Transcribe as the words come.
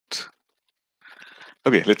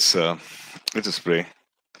Okay, let's just pray.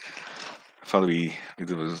 Father, we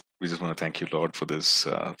just want to thank you, Lord, for this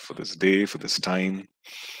day, for this time.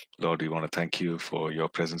 Lord, we want to thank you for your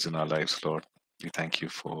presence in our lives, Lord. We thank you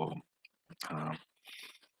for uh,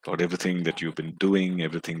 Lord, everything that you've been doing,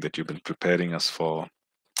 everything that you've been preparing us for.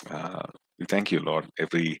 Uh, we thank you, Lord,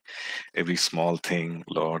 every small thing,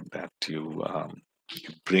 Lord, that you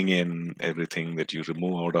bring in, everything that you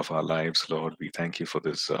remove out of our lives, Lord. We thank you for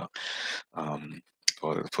this. Um,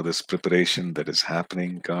 for this preparation that is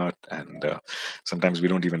happening, God, and sometimes we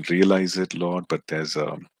don't even realize it, Lord. But there's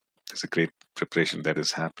a great preparation that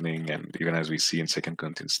is happening, and even as we see in 2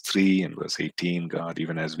 Corinthians 3 and verse 18, God,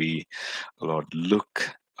 even as we, Lord, look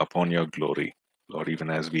upon your glory, Lord, even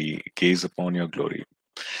as we gaze upon your glory,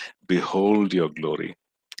 behold your glory,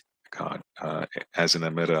 God, as in a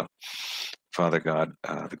mirror, Father God,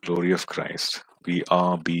 the glory of Christ, we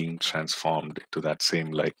are being transformed to that same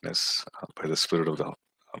likeness by the Spirit of the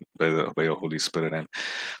by your Holy Spirit. And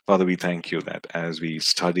Father, we thank you that as we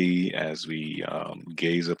study, as we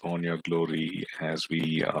gaze upon your glory, as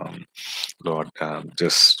we, Lord,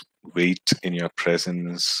 just wait in your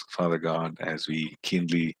presence, Father God, as we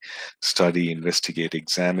keenly study, investigate,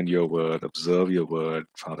 examine your word, observe your word,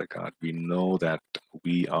 Father God, we know that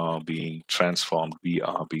we are being transformed, we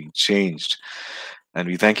are being changed. And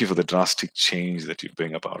we thank you for the drastic change that you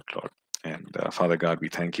bring about, Lord. And Father God, we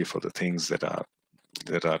thank you for the things that are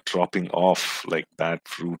dropping off like bad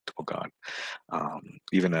fruit, oh God.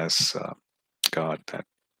 Even as God, that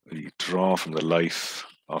we draw from the life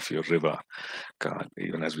of your river, God,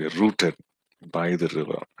 even as we are rooted by the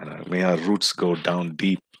river, and may our roots go down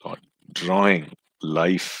deep, Lord, drawing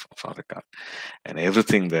life, Father God, and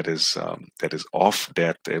everything that is of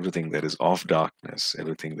death, everything that is of darkness,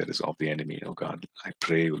 everything that is of the enemy, oh God, I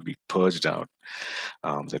pray will be purged out,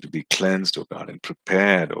 that will be cleansed, oh God, and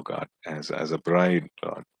prepared, oh God, as a bride,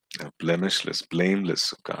 Lord, blemishless,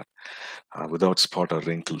 blameless, oh God, without spot or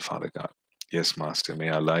wrinkle, Father God. Yes, Master, may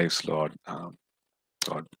our lives, Lord,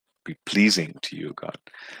 Lord, be pleasing to you, God.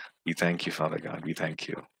 We thank you, Father God. We thank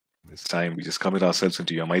you. This time we just commit ourselves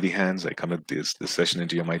into your mighty hands. I commit this session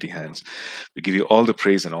into your mighty hands. We give you all the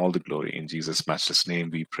praise and all the glory. In Jesus' matchless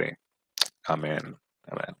name we pray. Amen.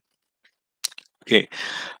 Amen. Okay.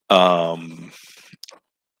 Um,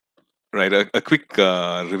 right. A quick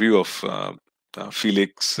review of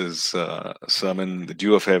Felix's sermon, The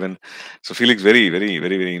Dew of Heaven. So Felix,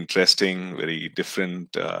 very interesting, very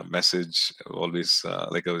different message. Always,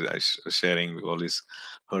 like was sharing, we always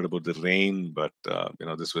heard about the rain, but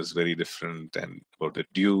this was very different, and about the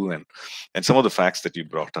dew, and some of the facts that you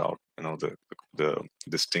brought out. The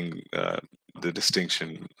distinct. The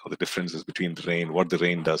distinction or the differences between the rain, what the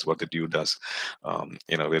rain does, what the dew does.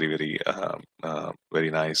 Very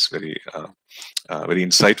nice, very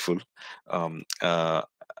insightful. Um, uh,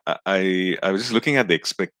 I was just looking at the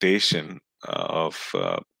expectation of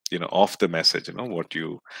the message, what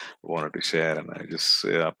you wanted to share, and I just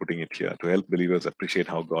putting it here to help believers appreciate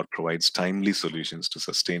how God provides timely solutions to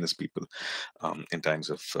sustain His people in times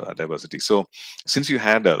of diversity. So, since you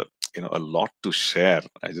had a lot to share,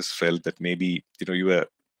 I just felt that maybe you were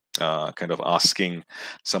kind of asking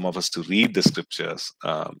some of us to read the scriptures,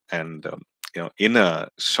 and in a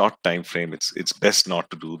short time frame, it's best not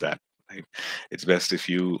to do that, right? It's best if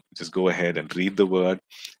you just go ahead and read the word,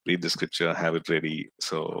 read the scripture, have it ready,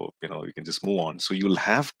 so you can just move on, so you'll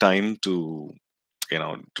have time to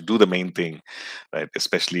do the main thing, right?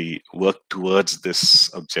 Especially work towards this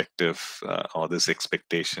objective, or this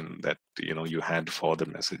expectation that you had for the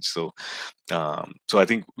message. So I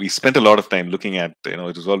think we spent a lot of time looking at, it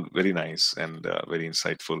was all very nice and very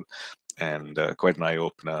insightful, and quite an eye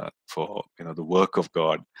opener for the work of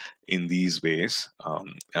God in these ways.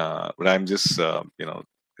 But I'm just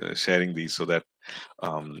sharing these so that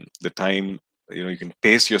the time, you can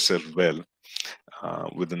pace yourself well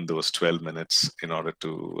within those 12 minutes, in order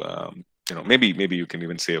to maybe you can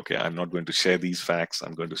even say, okay, I'm not going to share these facts,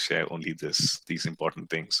 I'm going to share only these important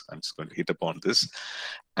things, I'm just going to hit upon this,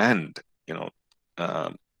 and you know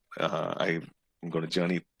um, I'm going to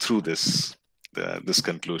journey through this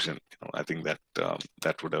conclusion. I think that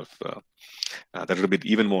that would have been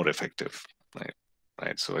even more effective,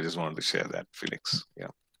 right. So I just wanted to share that, Felix. Yeah.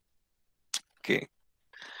 Okay.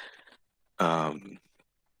 um,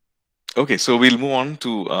 Okay, so we'll move on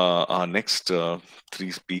to our next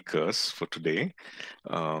three speakers for today.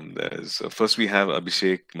 There's first we have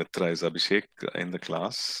Abhishek Mitra. Is Abhishek in the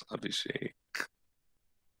class? Abhishek?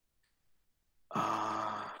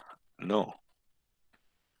 No.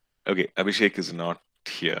 Okay, Abhishek is not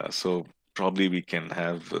here. So probably we can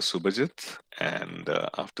have Subhajit, and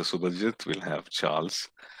after Subhajit, we'll have Charles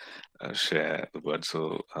share the word. So,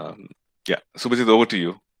 yeah, Subhajit, over to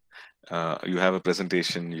you. You have a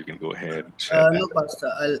presentation. You can go ahead and share that. No, Pastor.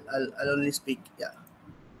 I'll only speak. Yeah.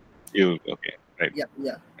 You okay? Right. Yeah.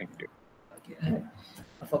 Yeah. Thank you. Okay.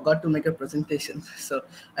 I forgot to make a presentation, so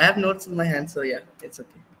I have notes in my hand. So yeah, it's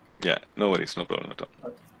okay. Yeah, no worries, no problem at all.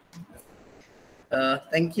 Okay.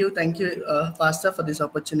 Thank you, Pastor, for this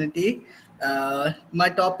opportunity. My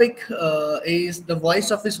topic is the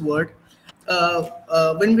voice of His word.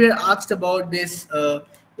 When we are asked about this,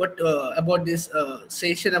 what about this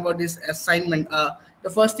session, about this assignment,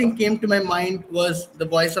 the first thing came to my mind was the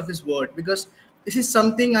voice of His word, because this is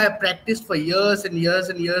something I have practiced for years and years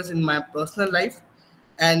and years in my personal life,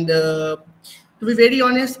 and to be very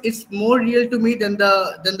honest, it's more real to me than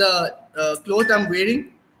the clothes I'm wearing.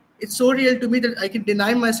 It's so real to me that I can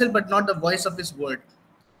deny myself, but not the voice of His word.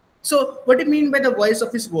 So, what do you mean by the voice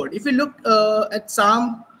of His word? If you look at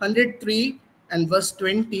Psalm 103 and verse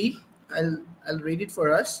 20, I'll read it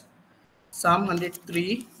for us. Psalm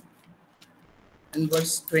 103 and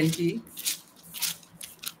verse 20.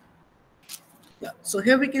 Yeah. So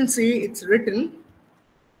here we can see it's written,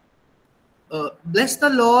 "Bless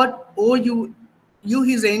the Lord, O you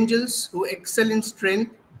His angels who excel in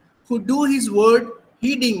strength, who do His word,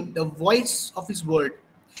 heeding the voice of His word."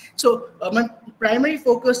 So my primary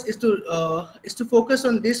focus is to focus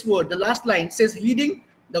on this word. The last line says, "Heeding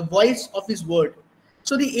the voice of His word."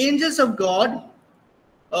 So the angels of God,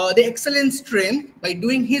 they excel in strength by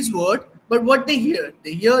doing His word. But what they hear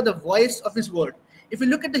the voice of His word. If you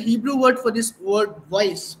look at the Hebrew word for this word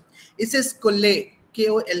voice, it says kole,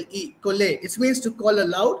 Kole, kole. It means to call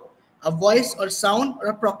aloud, a voice or sound or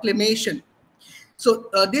a proclamation. So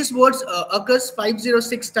this words occurs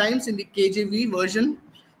 506 times in the KJV version.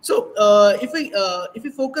 So if we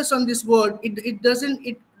focus on this word,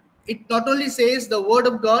 it not only says the word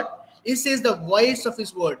of God, it says the voice of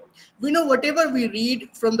His word. We know whatever we read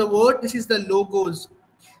from the word, this is the logos.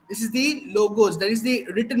 This is the logos. That is the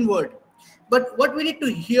written word. But what we need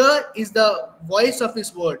to hear is the voice of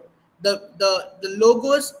His word. The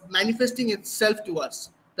logos manifesting itself to us.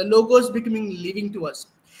 The logos becoming living to us.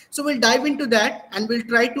 So we'll dive into that and we'll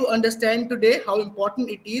try to understand today how important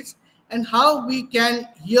it is and how we can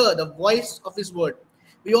hear the voice of His word.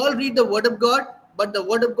 We all read the word of God, but the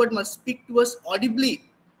word of God must speak to us audibly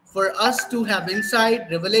for us to have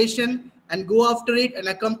insight, revelation, and go after it and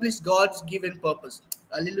accomplish God's given purpose.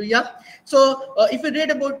 Hallelujah. So if you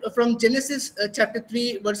read about from Genesis chapter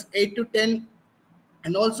 3, verse 8 to 10,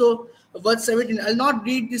 and also verse 17, I'll not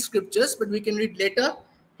read the scriptures, but we can read later.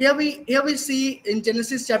 Here we see in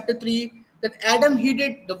Genesis chapter 3 that Adam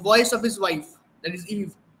heeded the voice of his wife, that is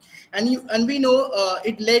Eve, and we know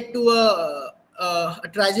it led to a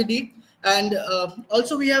tragedy. And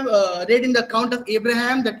also we have read in the account of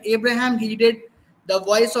Abraham that Abraham heeded the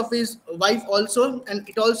voice of his wife also, and uh,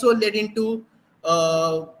 it also led into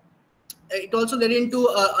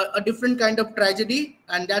a different kind of tragedy,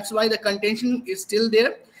 and that's why the contention is still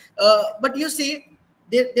there. But you see,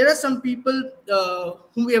 there are some people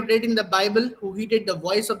whom we have read in the Bible who heeded the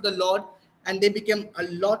voice of the Lord, and they became a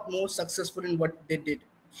lot more successful in what they did.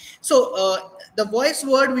 So the voice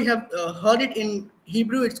word, we have heard it in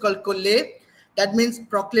Hebrew. It's called kole. That means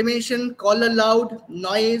proclamation, call aloud,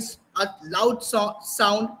 noise, a loud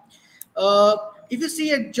sound. Uh, if you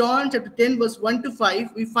see at John chapter 10, verse 1 to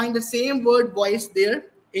 5, we find the same word voice there.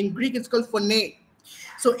 In Greek, it's called phone.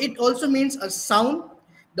 So it also means a sound,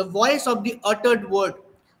 the voice of the uttered word,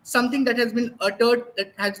 something that has been uttered,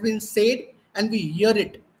 that has been said, and we hear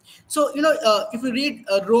it. So, if we read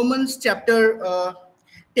Romans chapter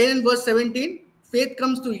 10 and verse 17, faith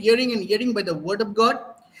comes to hearing and hearing by the word of God.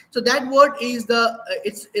 So that word is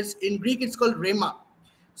it's in Greek, it's called rhema.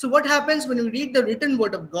 So what happens when we read the written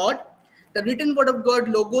word of God? The written word of God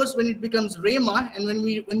logos, when it becomes rhema, and when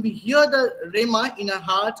we hear the rhema in our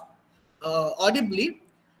heart audibly,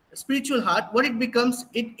 spiritual heart, what it becomes,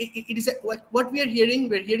 it is what we are hearing.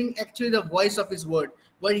 We're hearing actually the voice of His word.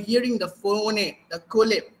 We're hearing the phone, the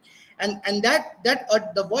kole, and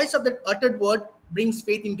the voice of that uttered word brings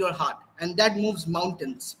faith into our heart, and that moves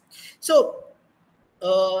mountains. So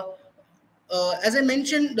uh, as I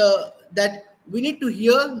mentioned, that we need to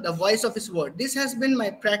hear the voice of His word. This has been my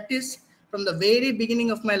practice from the very beginning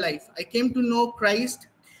of my life. I came to know Christ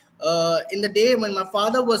in the day when my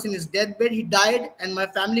father was in his deathbed. He died, and my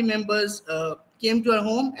family members came to our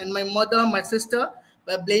home, and my mother, my sister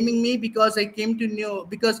were blaming me because I came to know,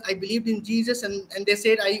 because I believed in Jesus, and they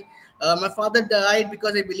said my father died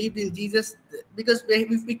because I believed in Jesus, because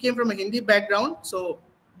we came from a Hindi background, so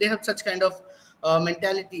they have such kind of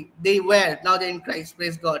mentality. They were, now they're in Christ.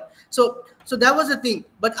 Praise God. So that was the thing.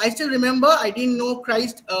 But I still remember I didn't know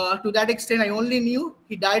Christ to that extent. I only knew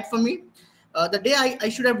He died for me. The day I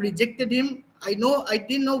should have rejected Him, I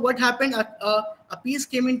didn't know what happened. A peace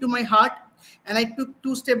came into my heart, and I took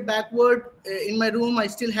two steps backward in my room. I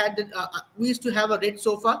still had we used to have a red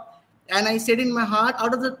sofa, and I said in my heart,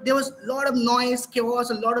 there was a lot of noise, chaos.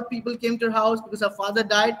 A lot of people came to our house because our father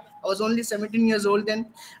died. I was only 17 years old then.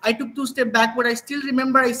 I took two steps backward. I still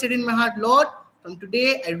remember I said in my heart, Lord, from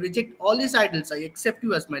today I reject all these idols. I accept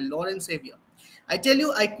you as my Lord and Savior. I tell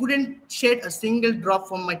you, I couldn't shed a single drop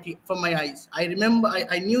from my eyes. I remember,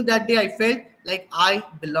 I knew that day I felt like I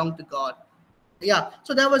belonged to God. Yeah,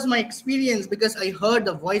 so that was my experience because I heard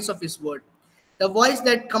the voice of His word, the voice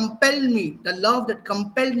that compelled me, the love that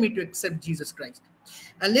compelled me to accept Jesus Christ.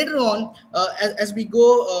 And later on, as we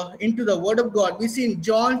go into the word of God, we see in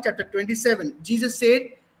John chapter 27, Jesus said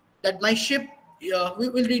that my sheep, we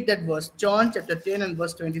will read that verse, John chapter 10 and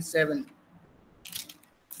verse 27.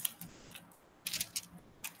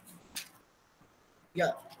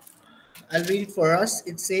 Yeah, I'll read it for us.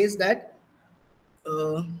 It says that,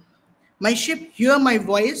 my sheep hear my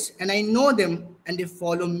voice, and I know them, and they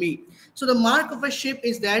follow me. So the mark of a sheep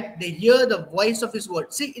is that they hear the voice of His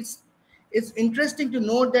word. See, it's interesting to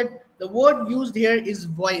note that the word used here is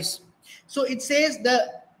voice. So it says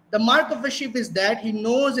that the mark of a sheep is that he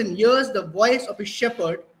knows and hears the voice of his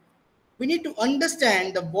shepherd. We need to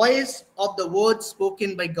understand the voice of the words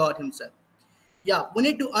spoken by God Himself. Yeah, we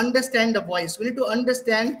need to understand the voice. We need to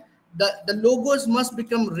understand the logos must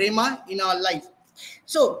become rhema in our life.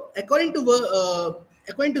 So according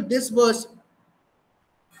to this verse,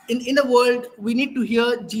 in the world, we need to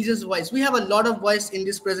hear Jesus' voice. We have a lot of voice in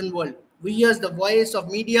this present world. We hear the voice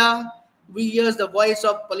of media. We hear the voice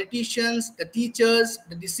of politicians, the teachers,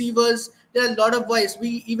 the deceivers. There are a lot of voice.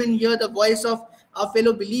 We even hear the voice of our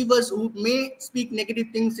fellow believers who may speak negative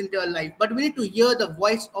things into our life. But we need to hear the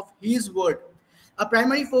voice of His word. A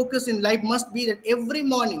primary focus in life must be that every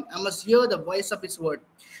morning I must hear the voice of His word.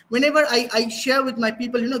 Whenever I share with my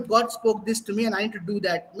people, God spoke this to me and I need to do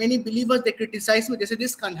that. Many believers, they criticize me. They say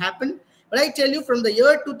this can't happen. But I tell you, from the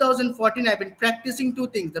year 2014, I've been practicing two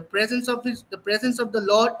things: the presence of the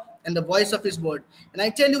Lord and the voice of His word. And I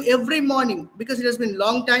tell you, every morning, because it has been a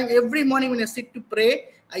long time, every morning when I sit to pray,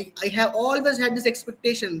 I have always had this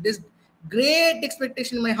expectation, this great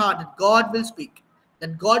expectation in my heart that God will speak.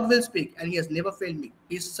 That God will speak, and He has never failed me.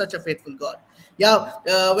 He's such a faithful God. Yeah,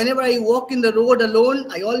 whenever I walk in the road alone,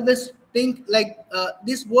 I always think like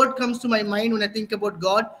this word comes to my mind when I think about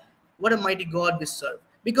God. What a mighty God we serve.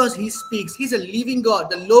 Because He speaks. He's a living God.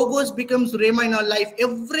 The logos becomes rhema in our life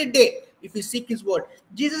every day if we seek His word.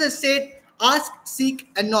 Jesus has said, ask, seek,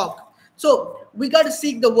 and knock. So we got to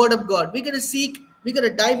seek the word of God. We got to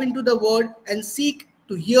dive into the word and seek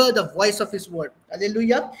to hear the voice of His word.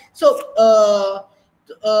 Hallelujah. So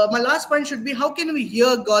my last point should be, how can we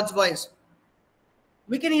hear God's voice?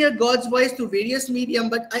 We can hear God's voice through various medium,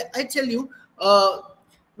 but I tell you,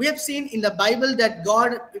 we have seen in the Bible that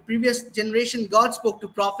previous generation, God spoke to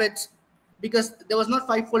prophets, because there was not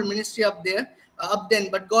fivefold ministry up then,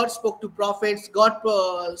 but God spoke to prophets. God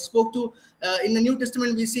spoke to, in the New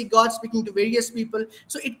Testament, we see God speaking to various people.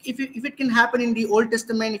 So if it can happen in the Old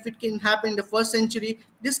Testament, if it can happen in the first century,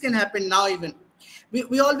 this can happen now even.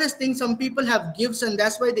 We always think some people have gifts and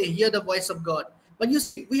that's why they hear the voice of God. But you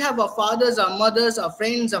see, we have our fathers, our mothers, our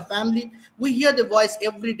friends, our family. We hear the voice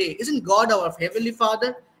every day. Isn't God our Heavenly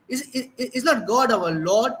Father? Is not God our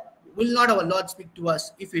Lord? Will not our Lord speak to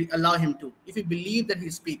us if we allow Him to, if we believe that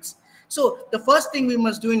He speaks? So the first thing we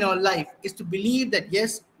must do in our life is to believe that,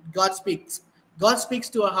 yes, God speaks. God speaks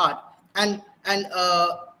to our heart. And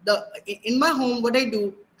in my home, what I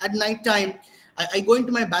do at night time, I go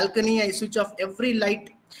into my balcony, I switch off every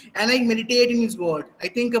light, and I meditate in His word. I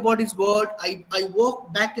think about His word. I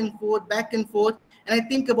walk back and forth, and I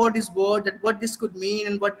think about His word, that what this could mean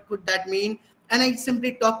and what could that mean. And I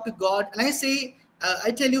simply talk to God, and I say, I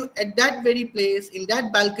tell you, at that very place, in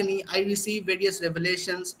that balcony, I receive various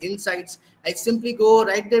revelations, insights. I simply go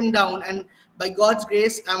write them down, and by God's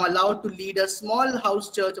grace, I'm allowed to lead a small house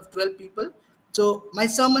church of 12 people. So my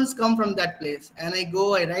sermons come from that place, and I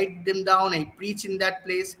go, I write them down, I preach in that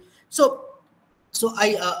place. So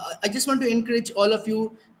I just want to encourage all of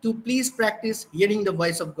you to please practice hearing the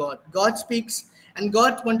voice of God. God speaks, and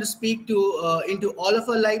God wants to speak to into all of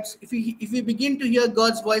our lives. If we begin to hear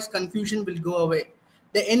God's voice, confusion will go away.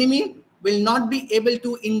 The enemy will not be able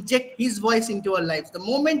to inject his voice into our lives. The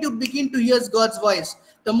moment you begin to hear God's voice,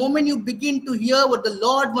 the moment you begin to hear what the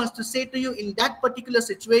Lord wants to say to you in that particular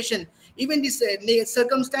situation, even these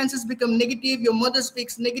circumstances become negative, your mother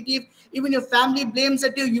speaks negative, even your family blames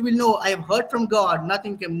at you, you will know, I have heard from God,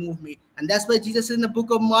 nothing can move me. And that's why Jesus says in the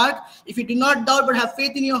book of Mark, if you do not doubt but have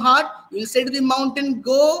faith in your heart, you will say to the mountain,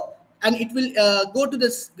 go, and it will go to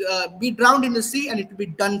this, be drowned in the sea, and it will be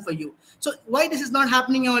done for you. So why this is not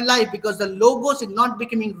happening in our life? Because the logos is not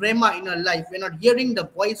becoming rhema in our life. We're not hearing the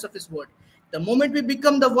voice of his word. The moment we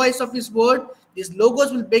become the voice of his word, these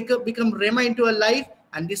logos will become rhema into our life,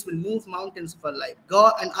 and this will move mountains of our life.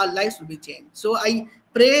 God and our lives will be changed. So I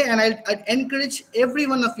pray, and I encourage every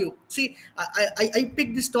one of you. See, I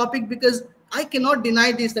picked this topic because I cannot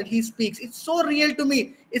deny this, that he speaks. It's so real to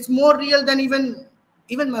me. It's more real than even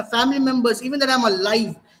my family members, even that I'm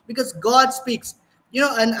alive, because God speaks.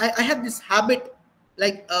 And I have this habit,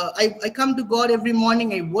 like I come to God every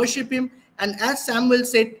morning, I worship him, and as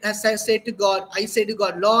I said to God, I say to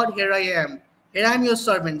God, Lord, here I am your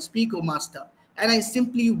servant, speak, O Master. And I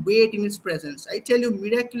simply wait in his presence. I tell you,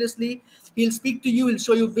 miraculously, he'll speak to you, he'll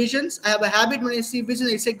show you visions. I have a habit, when I see vision,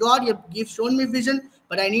 I say, God, you've shown me vision,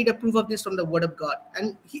 but I need a proof of this from the word of God.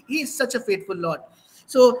 And he is such a faithful Lord.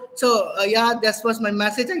 So yeah, that was my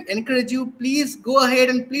message. I encourage you, please go ahead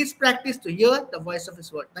and please practice to hear the voice of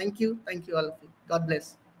his word. Thank you all of you. God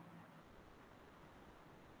bless.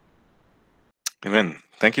 Amen.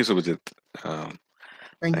 Thank you, Subhajit. Um,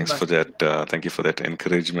 Thank you, Thanks for Pastor. that. Thank you for that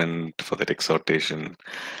encouragement, for that exhortation.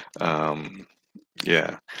 Um,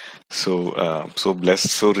 yeah. So blessed,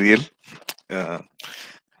 so real. Uh,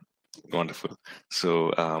 Wonderful.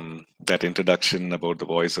 So that introduction about the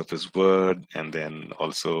voice of His Word, and then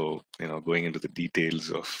also going into the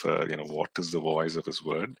details of what is the voice of His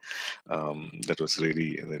Word. That was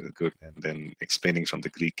really good. And then explaining from the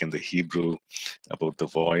Greek and the Hebrew about the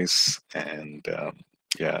voice, and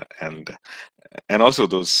yeah, and also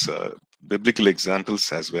those biblical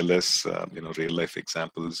examples, as well as real life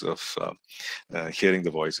examples of hearing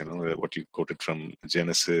the voice. What you quoted from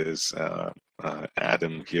Genesis,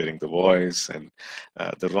 Adam hearing the voice, and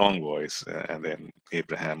the wrong voice, and then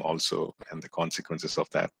Abraham also, and the consequences of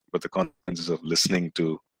that, but the consequences of listening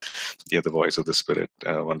to the voice of the Spirit.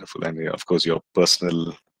 Wonderful. And of course, your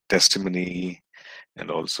personal testimony, and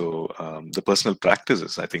also the personal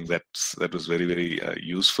practices. I think that was very, very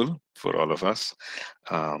useful for all of us.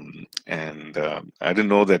 And I didn't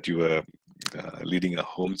know that you were leading a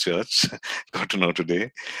home church. Got to know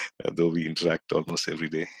today, though we interact almost every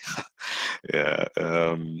day. Yeah,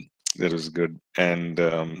 that was good. And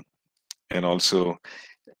also,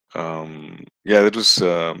 yeah, that was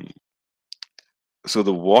so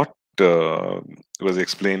the what was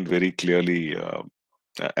explained very clearly.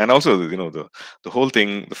 And also, the whole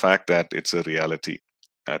thing, the fact that it's a reality,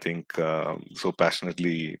 I think, so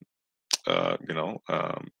passionately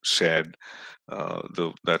shared,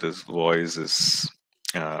 that his voice is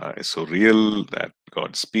so real, that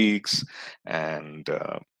God speaks, and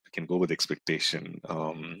we can go with expectation.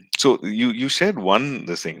 So you shared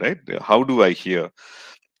this thing, right? How do I hear?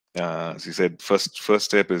 As you said, first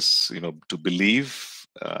step is to believe,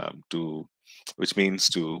 to which means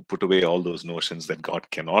to put away all those notions that God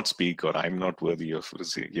cannot speak, or I'm not worthy of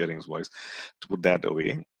hearing His voice. To put that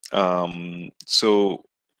away. So,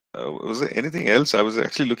 was there anything else? I was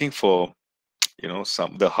actually looking for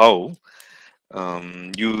the how.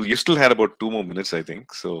 You still had about 2 more minutes, I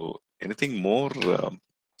think. So, anything more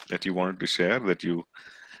that you wanted to share, that you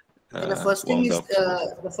Yeah, the wound up?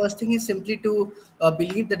 first thing is simply to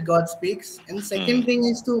believe that God speaks, and second Mm, thing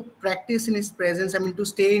is to practice in His presence. I mean, to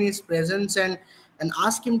stay in His presence and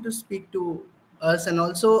ask Him to speak to us, and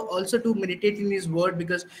also to meditate in His Word.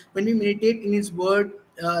 Because when we meditate in His Word,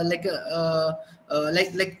 like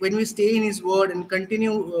when we stay in His Word and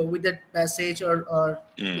continue with that passage, or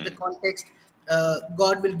with the mm. context,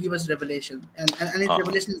 God will give us revelation, and His Uh-huh.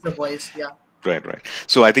 revelation is the voice. Yeah, Right, right.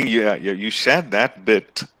 So I think you shared that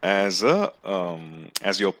bit as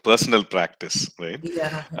your personal practice, right?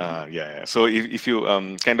 yeah, Yeah, yeah. So if you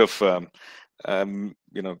kind of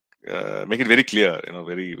make it very clear,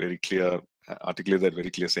 very, very clear, articulate that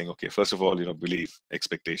very clear, saying, okay, first of all, belief,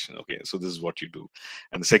 expectation. Okay, so this is what you do,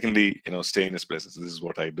 and secondly, stay in His presence. This is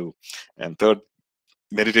what I do, and third,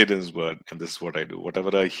 meditate in His Word, and this is what I do.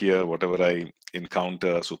 Whatever I hear, whatever I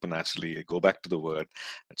encounter supernaturally, I go back to the Word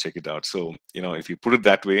and check it out. So if you put it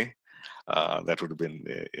that way, that would have been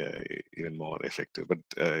even more effective. But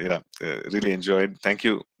yeah, really enjoyed. Thank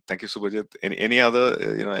you, Subhajit. Any other,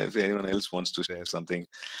 if anyone else wants to share something,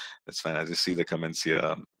 that's fine. I just see the comments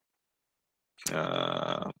here.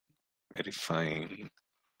 Uh, Very fine.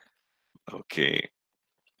 Okay.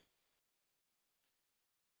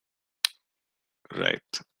 Right.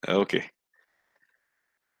 Okay.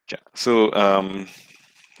 Yeah. So,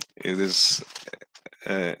 is this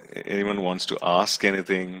anyone wants to ask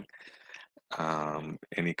anything?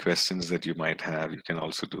 Any questions that you might have, you can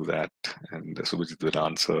also do that, and Subhajit will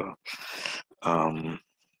answer. Um,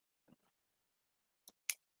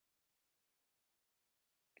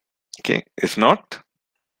 okay. If not,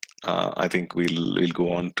 I think we'll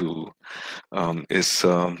go on to is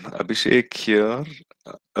Abhishek here?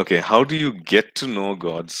 Okay. How do you get to know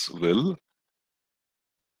God's will?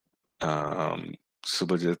 Um,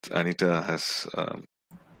 Subhajit, Anita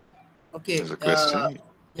Okay. has a question.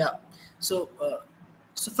 Yeah. So,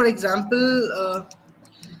 for example,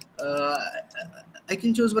 uh, I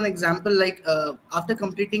can choose one example. Like after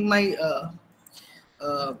completing my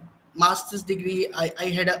uh, master's degree, I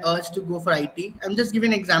had a urge to go for IT. I'm just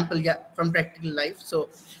giving an example, yeah, from practical life. So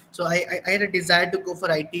I had a desire to go for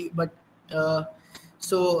IT, but uh,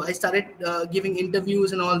 so I started giving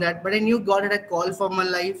interviews and all that. But I knew God had a call for my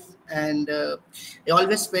life, and I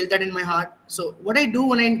always felt that in my heart. So what I do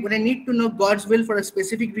when I need to know God's will for a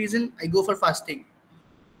specific reason, I go for fasting.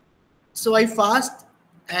 So I fast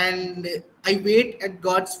and I wait at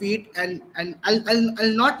God's feet, and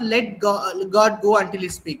I'll not let God go until He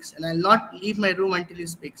speaks, and I'll not leave my room until He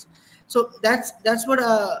speaks. So that's what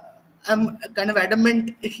I'm kind of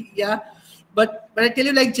adamant. Yeah, but I tell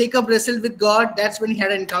you, like Jacob wrestled with God. That's when he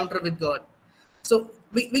had an encounter with God. So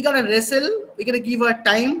we gotta wrestle, we gotta give our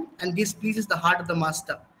time, and this pleases the heart of the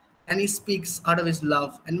master. And he speaks out of his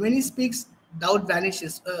love. And when he speaks, doubt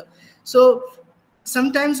vanishes. So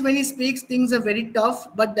sometimes when he speaks, things are very tough,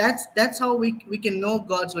 but that's how we can know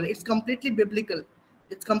God's will. It's completely biblical.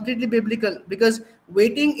 It's completely biblical because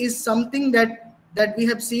waiting is something that we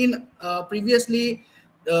have seen previously.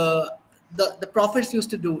 Uh, the prophets used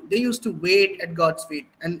to do. They used to wait at God's feet,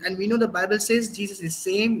 and we know the Bible says Jesus is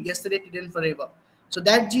same yesterday, today, and forever. So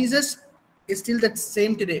that Jesus is still the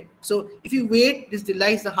same today. So if you wait, this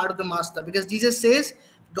delights the heart of the master, because Jesus says,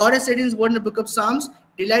 God has said in his word in the book of Psalms,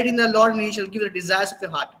 delight in the Lord and he shall give the desires of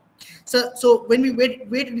your heart. So when we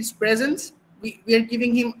wait in his presence, we are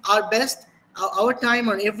giving him our best, our time,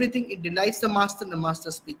 or everything. It delights the master and the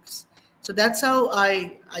master speaks. So that's how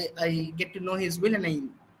I get to know his will, and I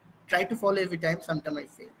try to follow every time. Sometimes I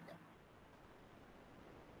fail. Yeah.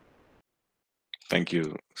 Thank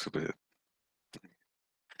you, Subhajit.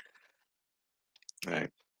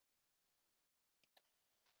 Right.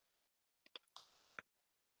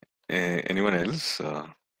 Anyone else that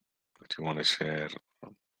you want to share?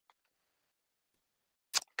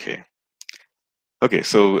 Okay. Okay.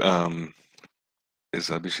 So, is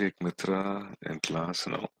Abhishek Mitra in class?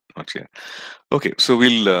 No, not yet. Okay. So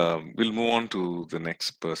we'll move on to the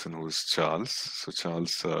next person, who is Charles. So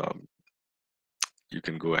Charles, you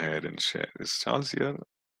can go ahead and share. Is Charles here?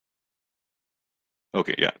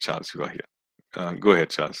 Okay. Yeah, Charles, you are here. Go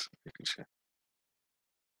ahead, Charles. You can share.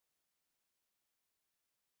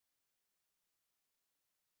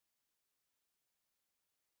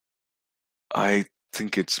 I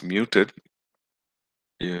think it's muted.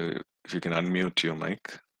 If you can unmute your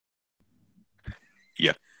mic.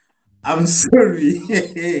 Yeah. I'm sorry.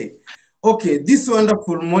 Okay, this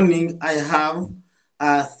wonderful morning, I have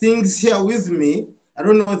things here with me. I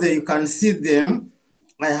don't know whether you can see them.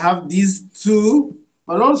 I have these two,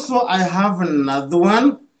 but also I have another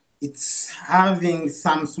one. It's having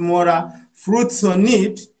some smaller fruits on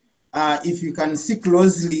it. If you can see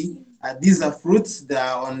closely, these are fruits that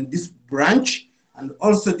are on this branch, and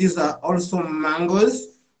also these are also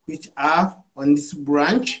mangoes, which are on this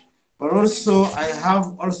branch. But also I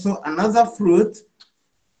have also another fruit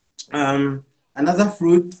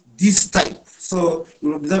this type. So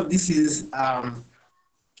you observe this is a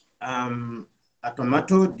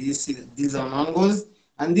tomato, these are mangoes,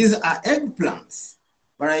 and these are eggplants.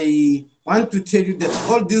 But I want to tell you that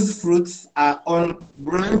all these fruits are on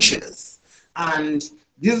branches, and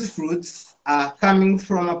these fruits are coming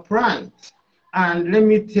from a plant. And let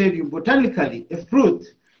me tell you, botanically, a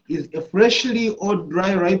fruit is a freshly or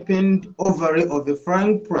dry ripened ovary of a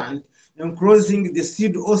flying plant enclosing the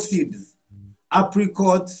seed or seeds.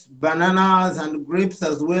 Apricots, bananas, and grapes,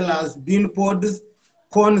 as well as bean pods,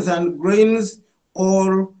 corns, and grains,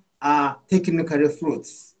 all are technically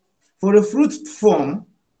fruits. For a fruit to form,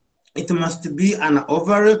 it must be an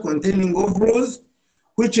ovary containing ovules,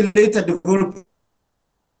 which later develop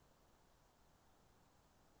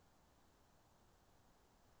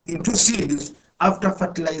into seeds after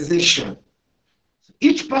fertilization.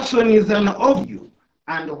 Each person is an ovule,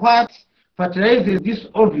 and what fertilizes this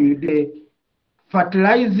ovule, the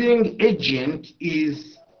fertilizing agent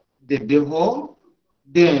is the devil,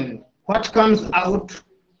 then what comes out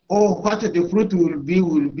or what the fruit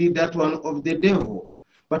will be that one of the devil.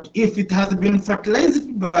 But if it has been fertilized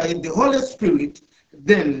by the Holy Spirit,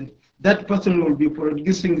 then that person will be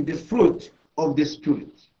producing the fruit of the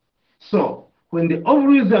Spirit. So when the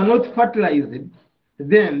ovaries are not fertilized,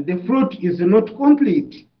 then the fruit is not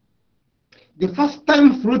complete. The first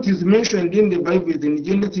time fruit is mentioned in the Bible is in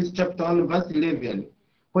Genesis chapter 1, verse 11,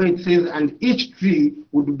 where it says, and each tree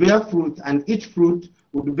would bear fruit, and each fruit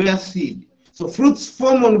would bear seed. So fruits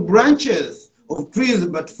form on branches of trees,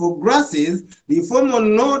 but for grasses, they form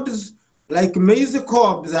on nodes like maize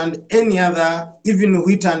cobs and any other, even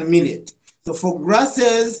wheat and millet. So for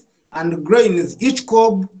grasses and grains, each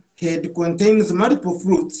cob head contains multiple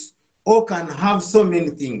fruits or can have so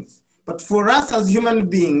many things. But for us as human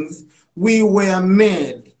beings, we were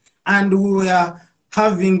made and we were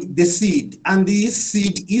having the seed, and this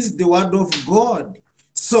seed is the word of God.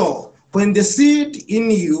 So when the seed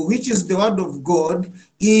in you, which is the word of God,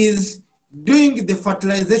 is doing the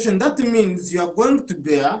fertilization, that means you are going to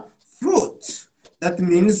bear fruit. That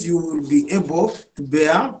means you will be able to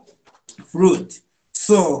bear fruit.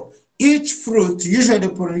 So each fruit usually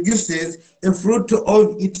produces a fruit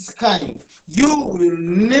of its kind. You will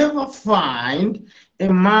never find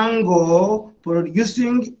a mango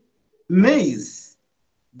producing maize.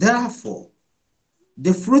 Therefore,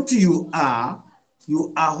 the fruit you are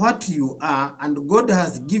what you are, and God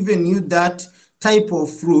has given you that type of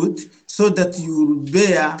fruit so that you will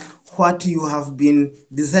bear what you have been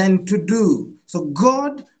designed to do. So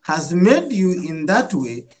God has made you in that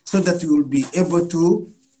way so that you will be able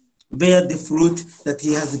to bear the fruit that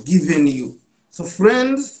he has given you. So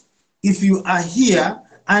friends, if you are here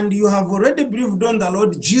and you have already believed on the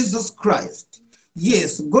Lord Jesus Christ,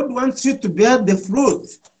 yes, God wants you to bear the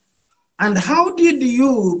fruit. And how did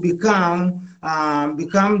you become a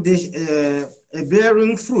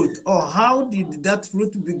bearing fruit, or how did that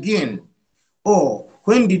fruit begin, or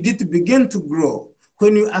when did it begin to grow?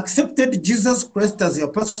 When you accepted Jesus Christ as your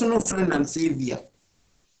personal friend and Savior.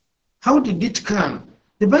 How did it come?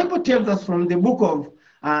 The Bible tells us from the book of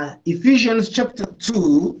Ephesians chapter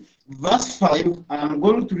 2, verse 5. I'm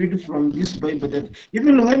going to read from this Bible that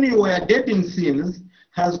even when you were dead in sins,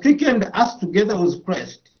 has quickened us together with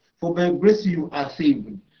Christ. For by grace you are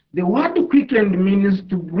saved. The word quickened means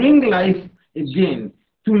to bring life again,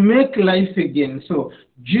 to make life again. So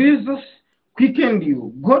Jesus quickened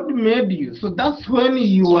you. God made you. So that's when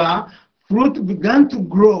your fruit began to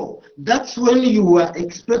grow. That's when you were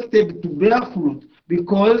expected to bear fruit,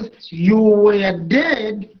 because you were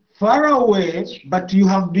dead, far away, but you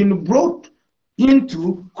have been brought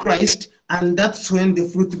into Christ, and that's when the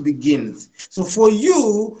fruit begins. So for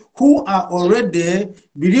you who are already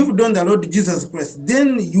believed on the Lord Jesus Christ,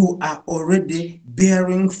 then you are already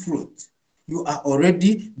bearing fruit. You are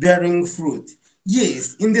already bearing fruit.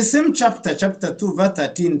 Yes, in the same chapter, chapter 2, verse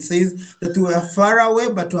 13 says that we are far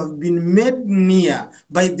away, but we have been made near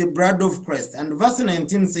by the blood of Christ. And verse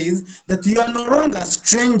 19 says that you are no longer a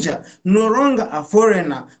stranger, no longer a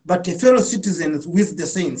foreigner, but a fellow citizen with the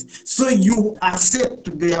saints. So you are set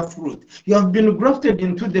to bear fruit. You have been grafted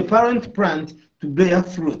into the parent plant to bear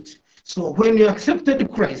fruit. So when you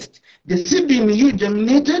accepted Christ, the seed in you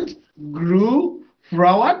germinated, grew,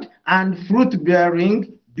 flowered, and fruit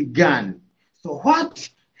bearing began. So what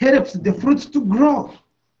helps the fruit to grow?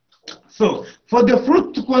 So for the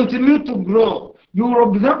fruit to continue to grow, you will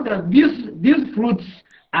observe that these fruits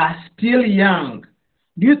are still young.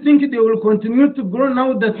 Do you think they will continue to grow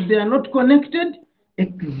now that they are not connected?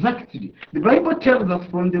 Exactly. The Bible tells us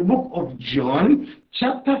from the book of John,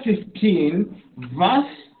 chapter 15,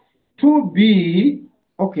 verse 2b.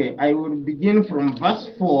 Okay, I will begin from verse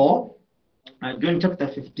 4. John chapter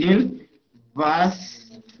 15, verse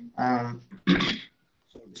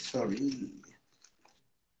sorry.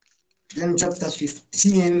 John chapter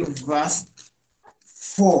 15, verse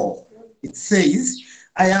 4. It says,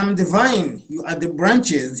 I am the vine, you are the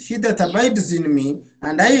branches. He that abides in me,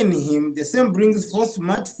 and I in him, the same brings forth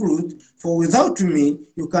much fruit, for without me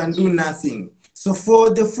you can do nothing. So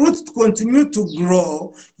for the fruit to continue to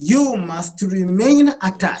grow, you must remain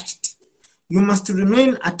attached. You must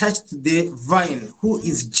remain attached to the vine, who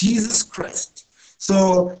is Jesus Christ.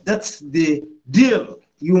 So that's the deal.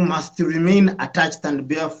 You must remain attached and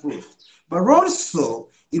bear fruit. But also,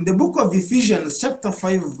 in the book of Ephesians, chapter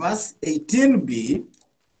 5, verse 18b,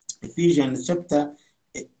 Ephesians chapter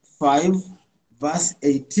 5, verse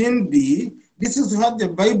 18b, this is what the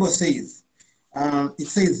Bible says. it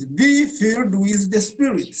says, be filled with the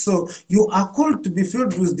Spirit. So you are called to be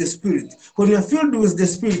filled with the Spirit. When you are filled with the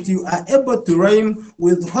Spirit, you are able to rhyme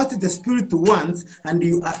with what the Spirit wants, and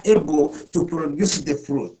you are able to produce the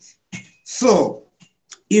fruit. So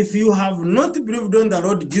if you have not believed on the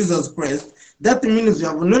Lord Jesus Christ, that means you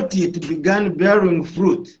have not yet begun bearing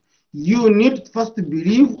fruit. You need first to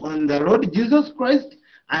believe on the Lord Jesus Christ,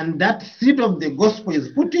 and that seed of the gospel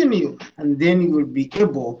is put in you, and then you will be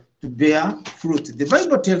able to bear fruit. The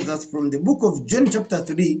Bible tells us from the book of John chapter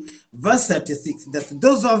 3, verse 36, that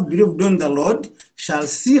those who have believed on the Lord shall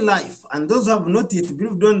see life, and those who have not yet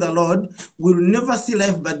believed on the Lord will never see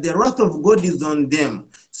life, but the wrath of God is on them.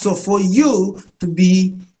 So for you to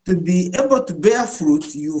be able to bear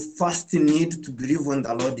fruit, you first need to believe on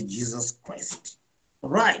the Lord Jesus Christ.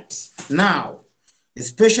 Right. Now,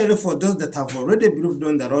 especially for those that have already believed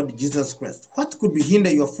on the Lord Jesus Christ, what could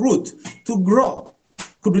hinder your fruit to grow?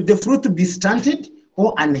 Could the fruit be stunted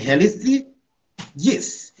or unhealthy?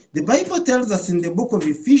 Yes. The Bible tells us in the book of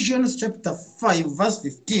Ephesians chapter 5 verse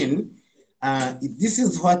 15, this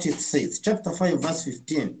is what it says, chapter 5 verse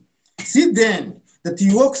 15. See then that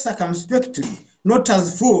you walk circumspectly, not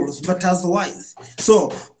as fools, but as wise. So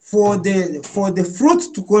for the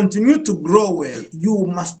fruit to continue to grow well, you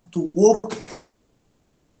must walk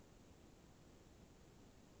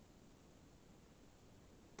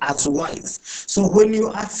as wise. So when you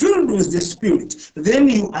are filled with the Spirit, then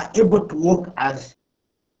you are able to walk as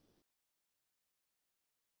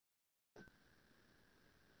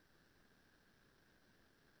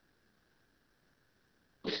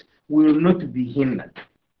will not be hindered.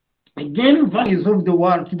 Again, values of the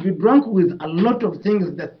world to be drunk with a lot of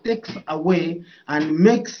things that takes away and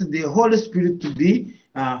makes the Holy Spirit to be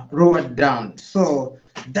lowered down. So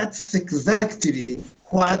that's exactly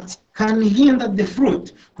what can hinder the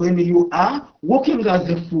fruit. When you are walking as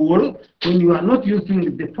a fool, when you are not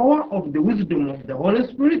using the power of the wisdom of the Holy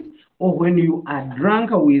Spirit, or when you are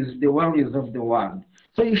drunk with the worries of the world.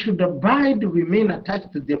 So you should abide, remain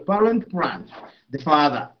attached to the parent plant, the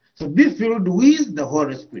Father. So be filled with the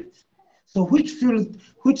Holy Spirit. So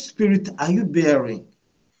which spirit are you bearing?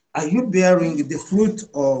 Are you bearing the fruit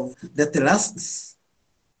of that lasts?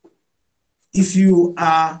 If you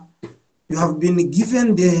have been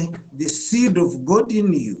given the seed of God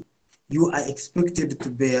in you, you are expected to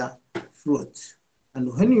bear fruit.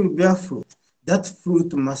 And when you bear fruit, that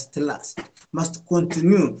fruit must last, must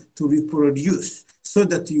continue to reproduce so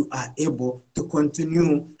that you are able to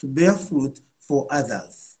continue to bear fruit for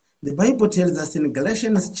others. The Bible tells us in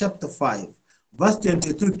Galatians chapter 5, verse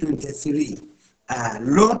 22-23, a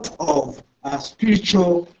lot of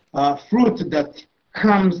spiritual fruit that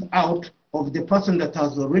comes out of the person that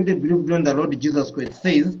has already believed on the Lord Jesus Christ.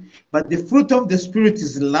 Says, but the fruit of the Spirit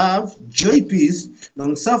is love, joy, peace,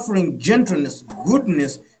 long-suffering, gentleness,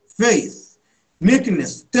 goodness, faith,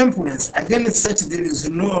 meekness, temperance. Against such there is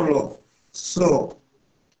no law. So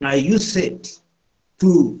are you set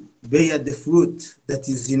to bear the fruit that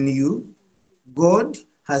is in you? God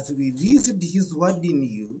has released his word in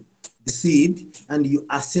you, the seed, and you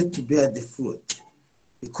are set to bear the fruit.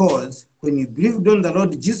 Because when you believed on the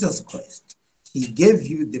Lord Jesus Christ, he gave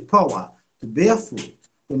you the power to bear fruit.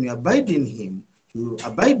 When you abide in him, he will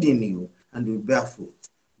abide in you and will bear fruit.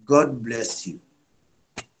 God bless you.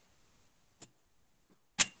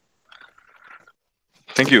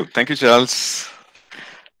 Thank you. Thank you, Charles.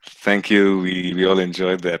 Thank you. We all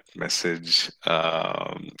enjoyed that message.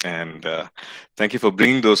 And thank you for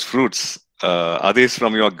bringing those fruits. Are they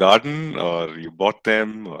from your garden or you bought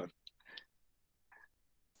them? Or...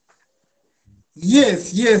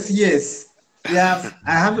 Yes, yes, yes. Yeah,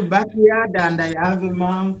 I have a backyard and I have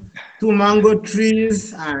two mango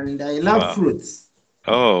trees and I love Wow. fruits.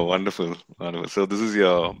 Oh, wonderful. Wonderful. So this is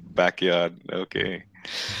your backyard. Okay.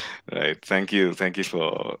 Right. Thank you. Thank you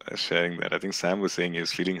for sharing that. I think Sam was saying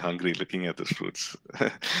he's feeling hungry looking at the fruits.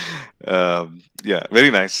 Yeah,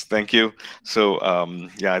 very nice. Thank you. So,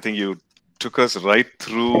 yeah, I think you took us right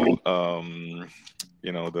through,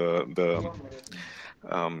 you know, the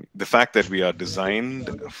fact that we are designed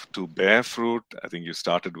to bear fruit. I think you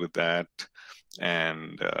started with that,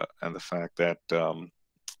 and the fact that you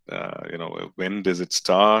know, when does it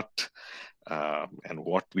start, and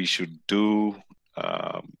what we should do,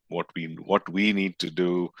 what we need to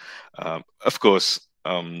do. Of course,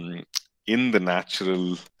 in the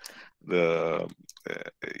natural, the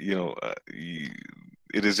you know,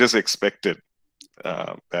 it is just expected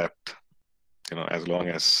that, you know, as long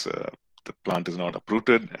as the plant is not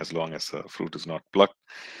uprooted, as long as the fruit is not plucked,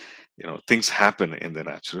 you know, things happen in the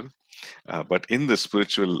natural. But in the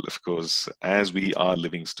spiritual, of course, as we are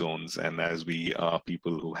living stones and as we are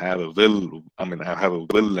people who have a will, I mean, have a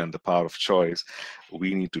will and the power of choice,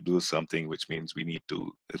 we need to do something, which means we need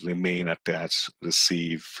to remain attached,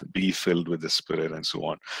 receive, be filled with the Spirit, and so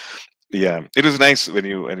on. Yeah, it was nice when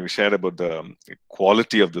you shared about the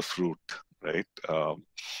quality of the fruit, right?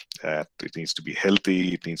 That it needs to be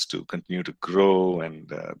healthy, it needs to continue to grow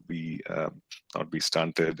and be not be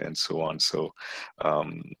stunted, and so on. So,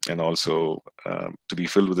 and also to be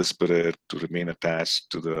filled with the Spirit, to remain attached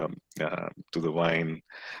to the vine.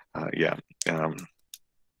 Yeah.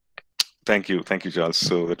 Thank you, Charles.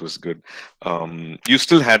 So that was good. You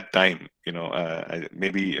still had time,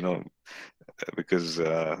 maybe because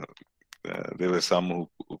there were some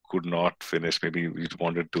who could not finish. Maybe we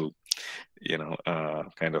wanted to,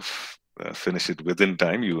 kind of finish it within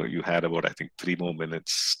time. You had about, I think, 3 more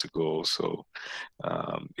minutes to go. So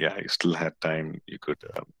yeah, you still had time. You could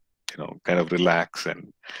kind of relax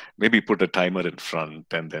and maybe put a timer in front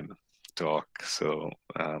and then talk. So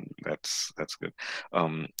that's good.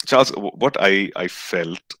 Charles, what I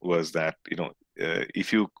felt was that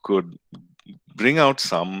if you could bring out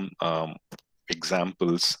some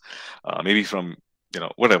examples, maybe from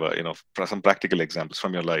whatever, some practical examples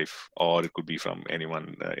from your life, or it could be from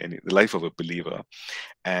anyone, the life of a believer,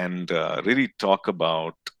 and really talk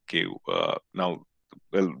about, okay, now,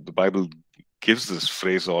 well, the Bible gives this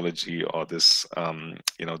phraseology, or this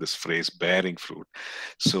this phrase, bearing fruit.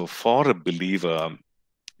 So for a believer,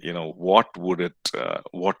 what would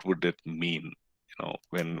it mean,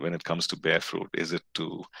 when it comes to bear fruit? Is it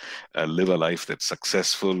to live a life that's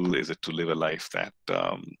successful? Is it to live a life that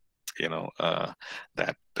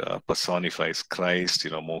personifies Christ,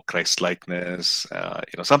 more Christ-likeness,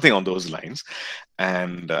 something on those lines?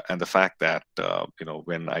 And the fact that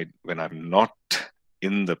when I'm not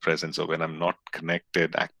in the presence, or when I'm not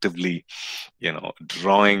connected actively,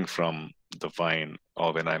 drawing from the vine,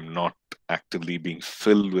 or when I'm not actively being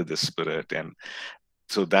filled with the Spirit, and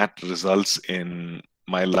so that results in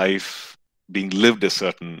my life being lived a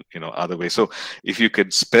certain other way. So if you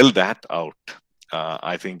could spell that out,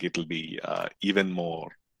 I think it'll be even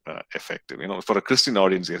more effective. For a Christian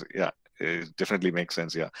audience, yeah, it definitely makes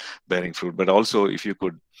sense. Yeah, bearing fruit. But also, if you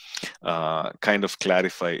could kind of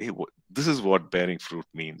clarify, hey, this is what bearing fruit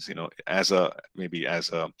means. As a as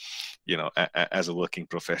a working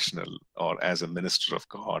professional, or as a minister of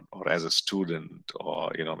God, or as a student,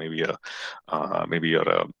 or maybe you're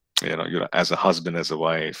a as a husband, as a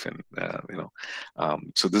wife, and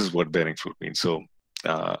so this is what bearing fruit means. So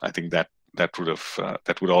I think that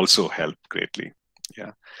would also help greatly.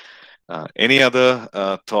 Yeah. Any other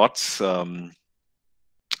thoughts?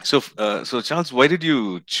 So Charles, why did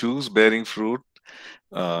you choose bearing fruit?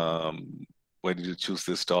 Why did you choose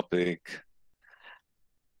this topic?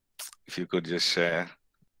 If you could just share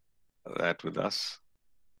that with us.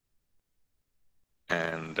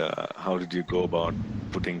 And how did you go about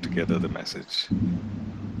putting together the message?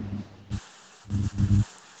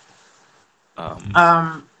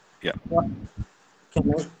 Yeah.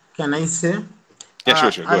 What can I say? Yeah,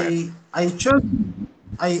 sure. Go ahead.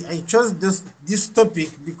 I chose this topic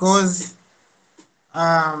because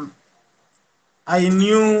I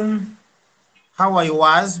knew how I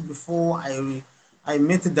was before I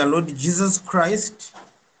met the Lord Jesus Christ,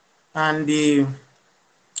 and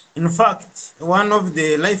in fact, one of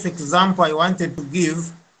the life example I wanted to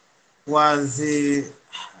give was the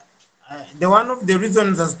one of the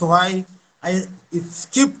reasons as to why it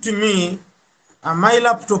skipped me. My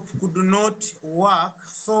laptop could not work,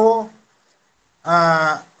 so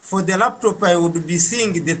for the laptop I would be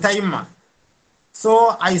seeing the timer.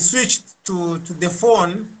 So I switched to the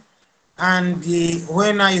phone, and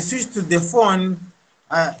when I switched to the phone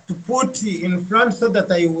to put in front so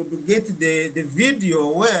that I would get the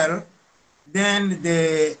video well, then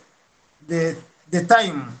the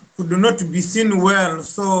time could not be seen well.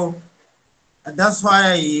 So that's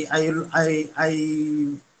why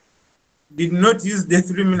I did not use the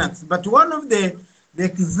 3 minutes. But one of the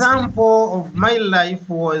example of my life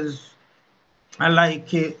was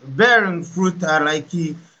like bearing fruit.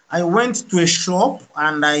 I went to a shop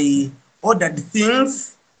and I ordered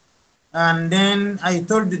things, and then I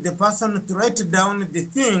told the person to write down the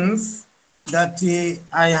things that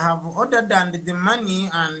I have ordered and the money,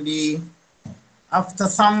 and after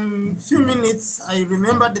some few minutes, I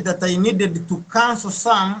remembered that I needed to cancel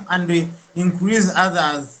some and increase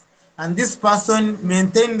others. And this person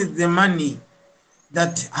maintained the money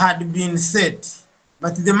that had been set,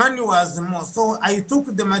 but the money was more. So I took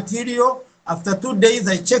the material. After 2 days,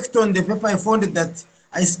 I checked on the paper. I found that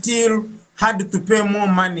I still had to pay more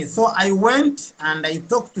money. So I went and I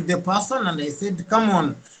talked to the person and I said, come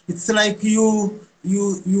on, it's like you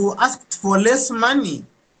asked for less money.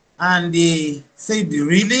 And they said,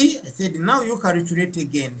 really? I said, now you calculate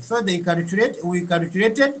again. So we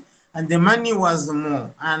calculated, and the money was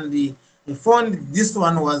more. And I found this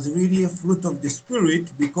one was really a fruit of the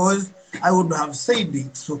Spirit, because I would have said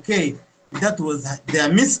it's okay. That was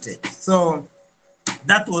their mistake. So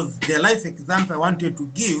that was the life example I wanted to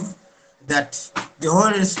give, that the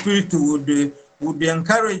Holy Spirit would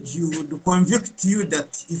encourage you, would convict you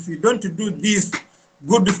that if you don't do this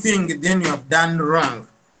good thing, then you have done wrong.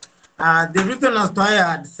 The reason as to why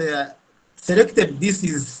I had selected this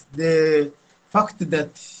is the fact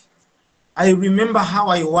that I remember how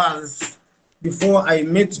I was before I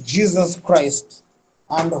met Jesus Christ,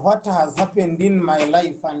 and what has happened in my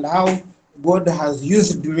life, and how God has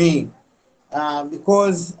used me.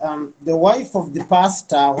 Because the wife of the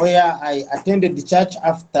pastor where I attended the church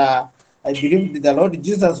after I believed the Lord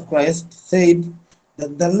Jesus Christ said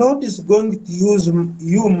that the Lord is going to use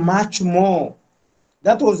you much more.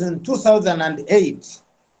 That was in 2008.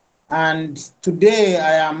 And today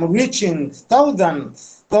I am reaching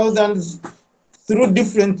thousands through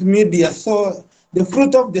different media. So the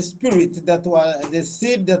fruit of the Spirit, that was the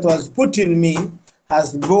seed that was put in me,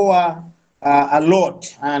 has bore a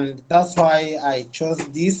lot. And that's why I chose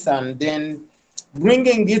this. And then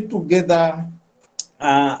bringing it together,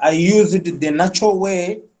 I used the natural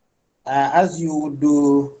way, as you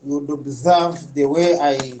would observe the way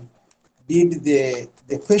I did the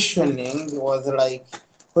questioning. Was like,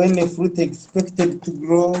 when a fruit expected to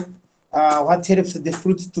grow, what helps the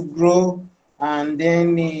fruit to grow, and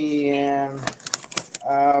then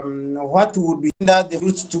what would hinder the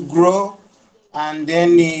fruit to grow, and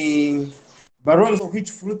then but also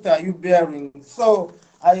which fruit are you bearing. So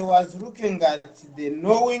I was looking at the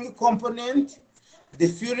knowing component, the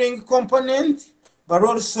fearing component, but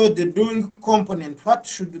also the doing component. What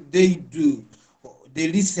should they do,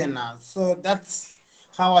 the listeners? So that's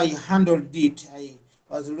how I handled it. I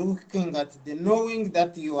was looking at the knowing,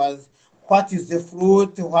 that you was what is the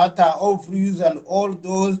fruit, what are overviews and all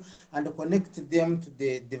those, and connect them to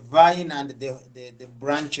the vine and the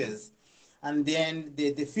branches. And then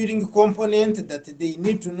the feeding component, that they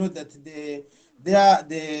need to know that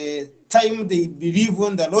the time they believe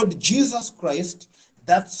on the Lord Jesus Christ,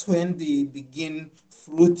 that's when they begin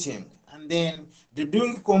fruiting. And then the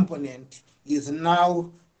doing component is now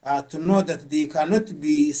to know that they cannot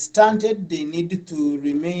be stunted, they need to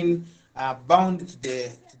remain bound to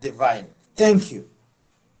the vine. Thank you.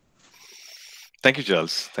 Thank you,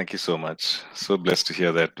 Charles. Thank you so much. So blessed to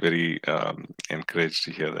hear that. Very encouraged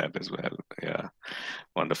to hear that as well. Yeah,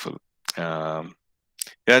 wonderful. Um,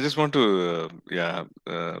 yeah, I just want to,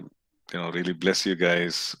 really bless you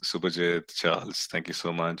guys, Subhajit, Charles. Thank you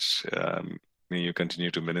so much. May you continue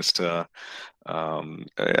to minister. I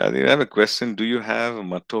have a question. Do you have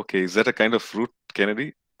matoke? Is that a kind of fruit,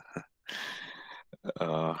 Kennedy?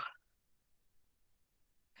 Uh,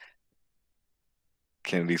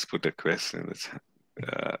 Kennedy's put a question in the chat.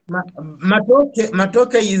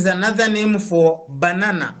 Matoke is another name for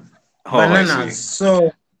banana, Oh, I see. bananas.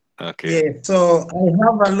 So Okay. yeah, so I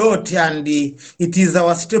have a lot, and it is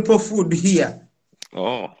our staple food here.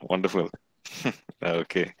 Oh, wonderful.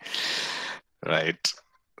 Okay. Right.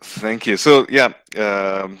 Thank you. So yeah,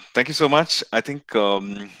 thank you so much. I think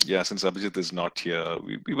yeah, since Abhijit is not here,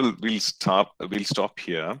 we'll stop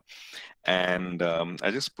here. And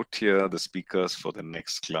I just put here the speakers for the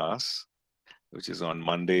next class, which is on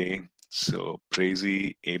Monday. So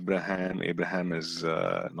Praisey, Abraham. Abraham is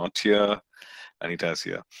not here. Anita is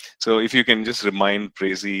here. So if you can just remind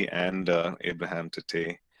Praisey and Abraham to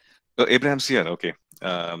take. Oh, Abraham's here. Okay.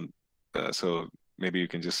 So maybe you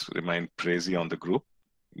can just remind Praisey on the group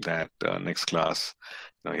that next class,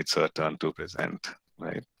 it's her turn to present,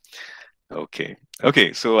 right? Okay.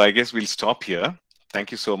 Okay. So I guess we'll stop here.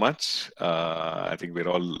 Thank you so much. I think we're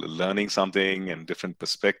all learning something and different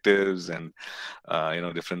perspectives and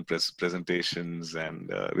different presentations, and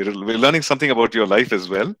we're learning something about your life as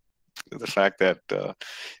well. The fact that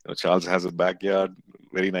Charles has a backyard,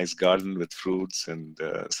 very nice garden with fruits, and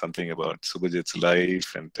something about Subhajit's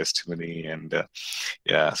life and testimony, and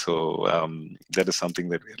yeah, so that is something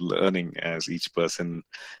that we're learning as each person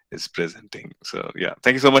is presenting. So yeah,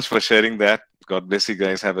 thank you so much for sharing that. God bless you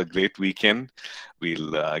guys. Have a great weekend.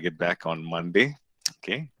 We'll get back on Monday.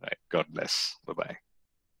 Okay, right. God bless. Bye bye.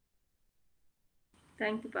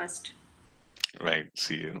 Thank you, Pastor. Right.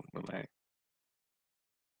 See you. Bye bye.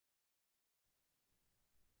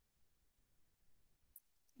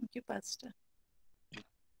 Thank you, Pastor.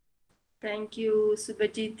 Thank you,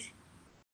 Subhajit.